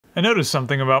I noticed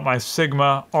something about my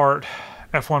Sigma Art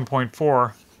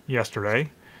f1.4 yesterday.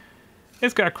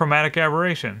 It's got chromatic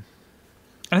aberration.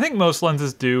 I think most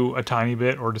lenses do a tiny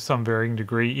bit or to some varying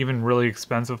degree, even really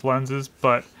expensive lenses,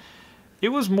 but it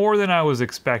was more than I was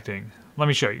expecting. Let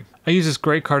me show you. I use this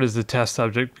gray card as the test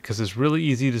subject because it's really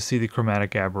easy to see the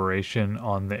chromatic aberration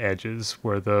on the edges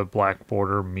where the black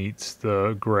border meets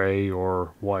the gray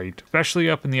or white, especially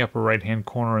up in the upper right hand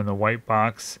corner in the white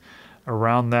box.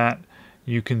 Around that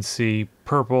you can see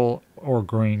purple or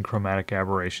green chromatic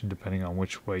aberration depending on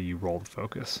which way you roll the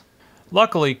focus.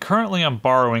 Luckily, currently I'm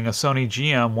borrowing a Sony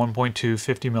G 1.2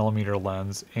 50mm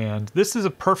lens, and this is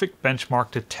a perfect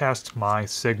benchmark to test my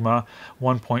Sigma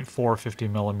 1.4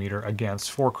 50mm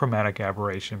against for chromatic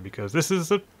aberration, because this is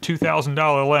a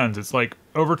 $2,000 lens. It's like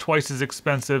over twice as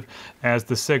expensive as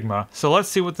the Sigma. So let's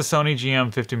see what the Sony G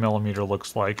 50mm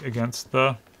looks like against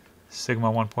the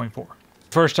Sigma 1.4.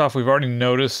 First off, we've already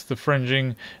noticed the fringing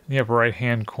in the upper right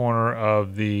hand corner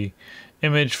of the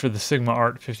image for the Sigma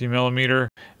Art 50mm,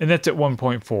 and that's at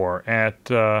 1.4. At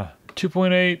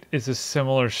 2.8 is a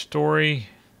similar story,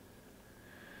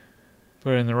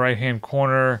 but in the right hand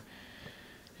corner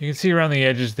you can see around the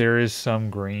edges there is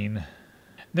some green.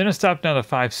 Then I stopped down to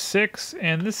 5.6,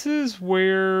 and this is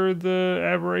where the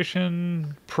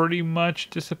aberration pretty much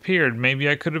disappeared. Maybe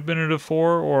I could have been at a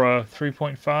 4 or a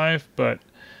 3.5, but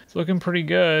it's looking pretty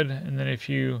good. And then if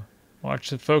you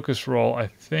watch the focus roll, I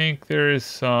think there is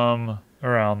some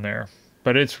around there,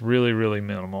 but it's really, really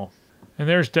minimal. And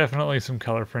there's definitely some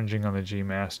color fringing on the G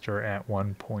Master at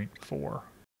 1.4.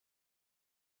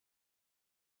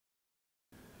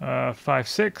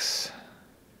 5.6,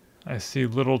 I see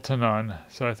little to none,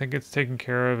 so I think it's taken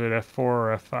care of at f4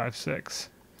 or f5.6.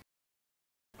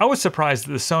 I was surprised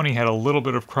that the Sony had a little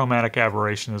bit of chromatic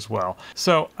aberration as well.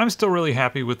 So I'm still really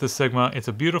happy with the Sigma. It's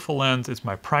a beautiful lens. It's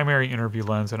my primary interview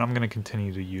lens, and I'm going to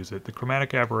continue to use it. The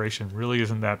chromatic aberration really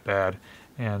isn't that bad.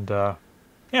 And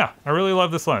yeah, I really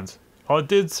love this lens. Well, it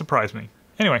did surprise me.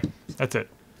 Anyway, that's it.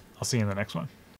 I'll see you in the next one.